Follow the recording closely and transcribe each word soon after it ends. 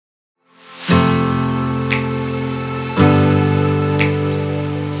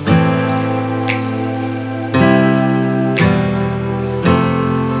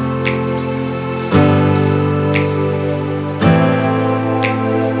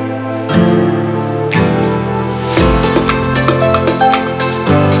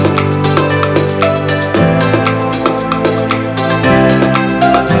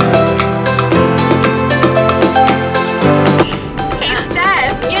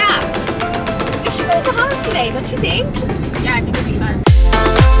Don't you think? Yeah, I think it'll be fun.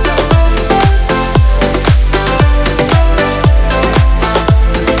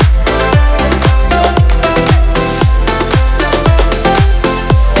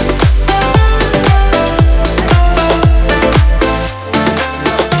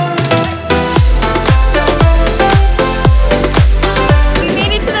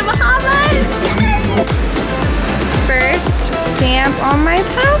 On my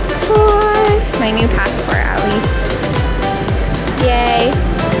passport. My new passport, at least. Yay.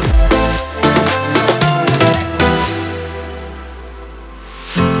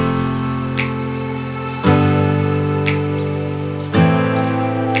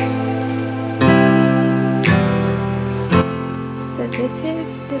 So this is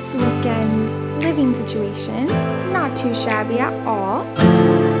this weekend's living situation. Not too shabby at all.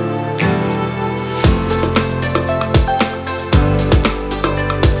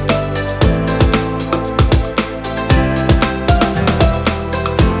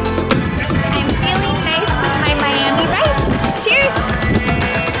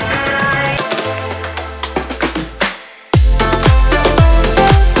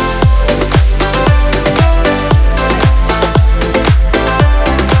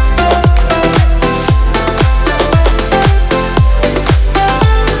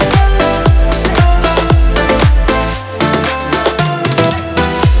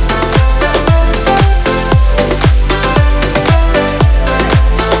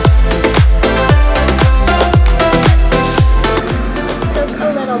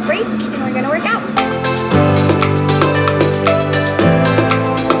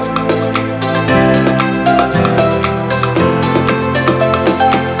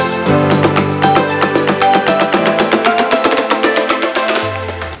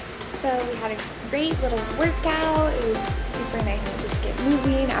 Workout. It was super nice to just get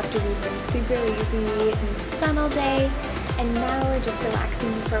moving after we've been super lazy in the sun all day, and now we're just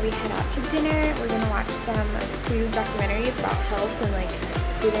relaxing before we head out to dinner. We're gonna watch some food documentaries about health and like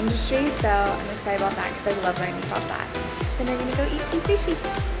food industry, so I'm excited about that because I love learning about that. Then we're gonna go eat some sushi.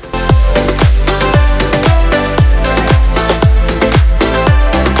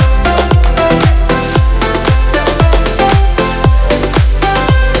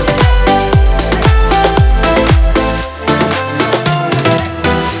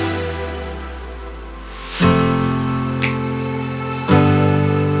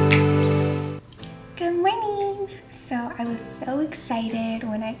 I was so excited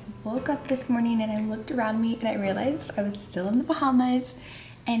when I woke up this morning and I looked around me and I realized I was still in the Bahamas,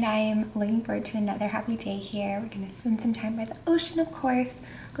 and I am looking forward to another happy day here. We're gonna spend some time by the ocean, of course,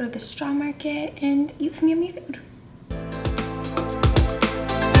 go to the straw market and eat some yummy food.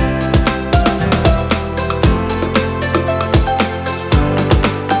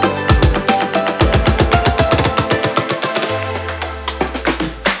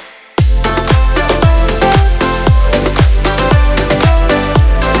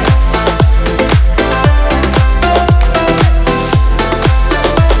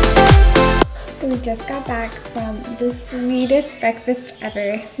 Just got back from the sweetest breakfast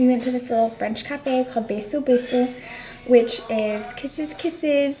ever. We went to this little French cafe called Beso Beso, which is Kisses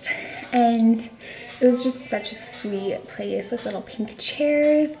Kisses, and it was just such a sweet place with little pink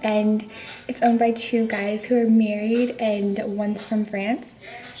chairs, and it's owned by two guys who are married, and one's from France.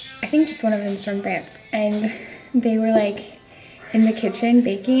 I think just one of them's from France, and they were like in the kitchen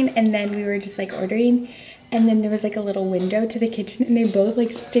baking, and then we were just like ordering. And then there was like a little window to the kitchen, and they both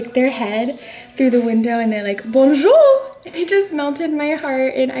like stick their head through the window and they're like, bonjour! And it just melted my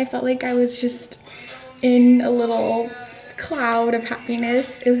heart, and I felt like I was just in a little cloud of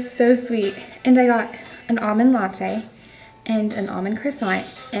happiness. It was so sweet. And I got an almond latte and an almond croissant,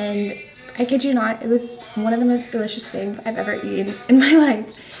 and I kid you not, it was one of the most delicious things I've ever eaten in my life.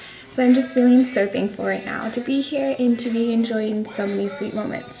 So I'm just feeling so thankful right now to be here and to be enjoying so many sweet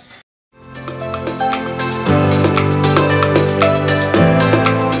moments.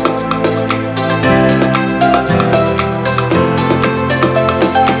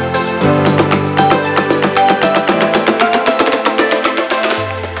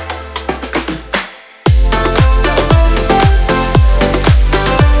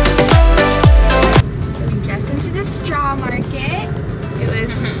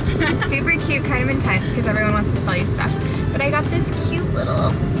 Super cute, kind of intense because everyone wants to sell you stuff. But I got this cute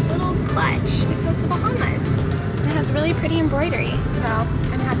little clutch. It says the Bahamas. It has really pretty embroidery, so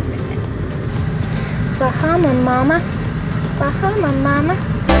I'm happy with it. Bahama mama, Bahama mama.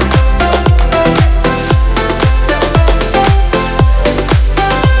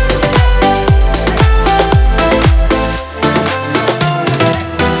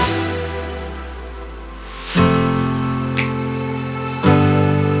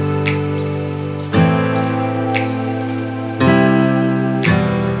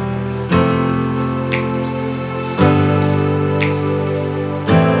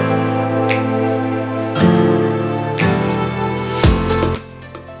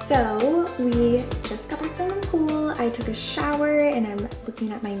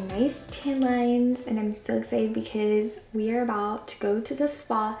 because we are about to go to the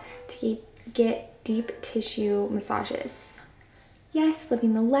spa to get deep tissue massages. Yes,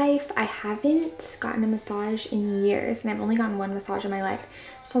 living the life. I haven't gotten a massage in years, and I've only gotten one massage in my life,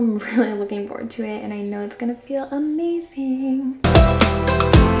 so I'm really looking forward to it, and I know it's gonna feel amazing.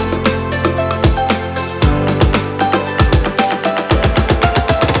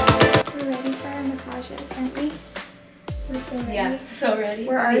 We're ready for our massages, aren't we? We're so ready. Yeah, so ready.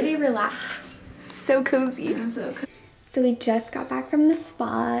 We're already relaxed. So cozy. I'm so cozy. So we just got back from the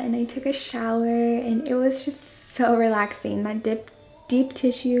spa, and I took a shower, and it was just so relaxing. That deep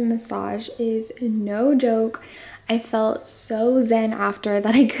tissue massage is no joke. I felt so zen after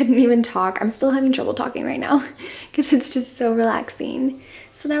that I couldn't even talk. I'm still having trouble talking right now because it's just so relaxing.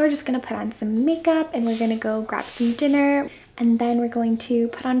 So now we're just gonna put on some makeup and we're gonna go grab some dinner, and then we're going to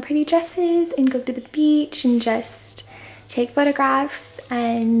put on pretty dresses and go to the beach and just take photographs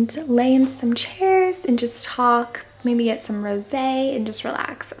and lay in some chairs and just talk, maybe get some rosé and just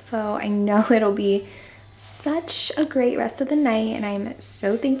relax. So I know it'll be such a great rest of the night, and I'm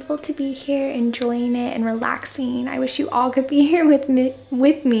so thankful to be here enjoying it and relaxing. I wish you all could be here with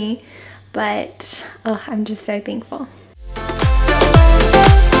me, but I'm just so thankful.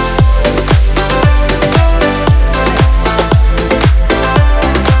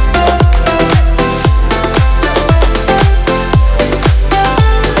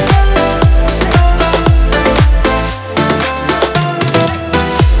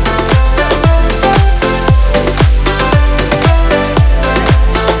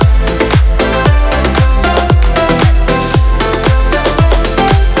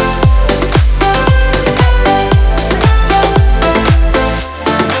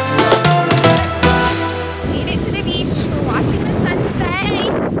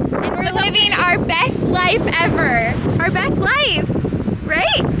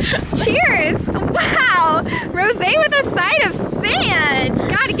 Rosé with a side of sand.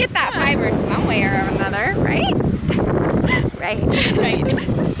 Gotta get that fiber somewhere or another, right? Right.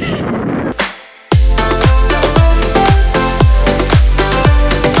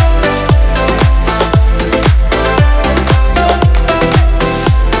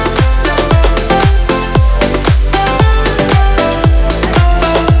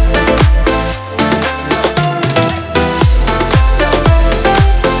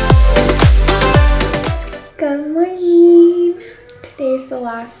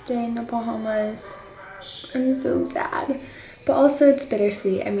 Last day in the Bahamas. I'm so sad, but also it's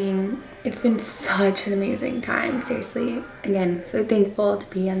bittersweet. I mean, it's been such an amazing time, seriously. Again, so thankful to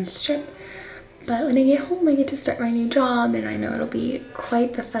be on this trip, but when I get home I get to start my new job, and I know it'll be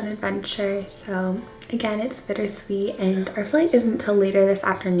quite the fun adventure. So again, it's bittersweet, and our flight isn't till later this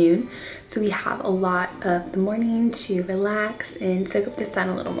afternoon, so we have a lot of the morning to relax and soak up the sun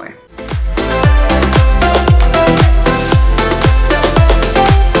a little more.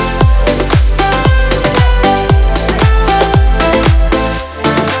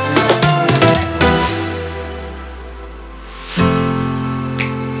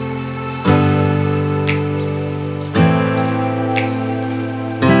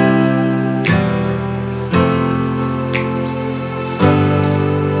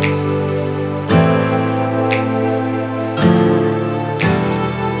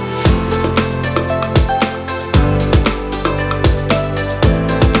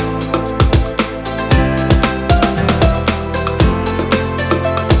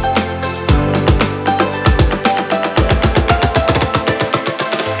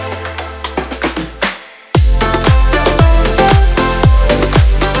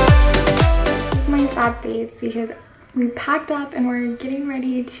 Phase because we packed up and we're getting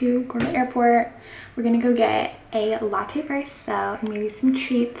ready to go to the airport. We're gonna go get a latte first though, and maybe some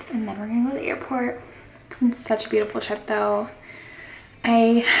treats, and then we're gonna go to the airport. It's been such a beautiful trip though.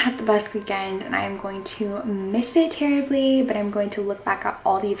 I had the best weekend, and I am going to miss it terribly, but I'm going to look back at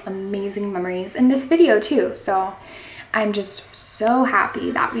all these amazing memories in this video too. So I'm just so happy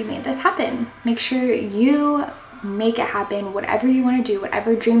that we made this happen. Make sure you make it happen. Whatever you want to do,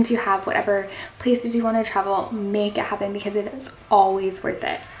 whatever dreams you have, whatever places you want to travel, make it happen, because it is always worth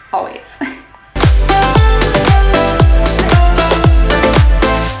it. Always.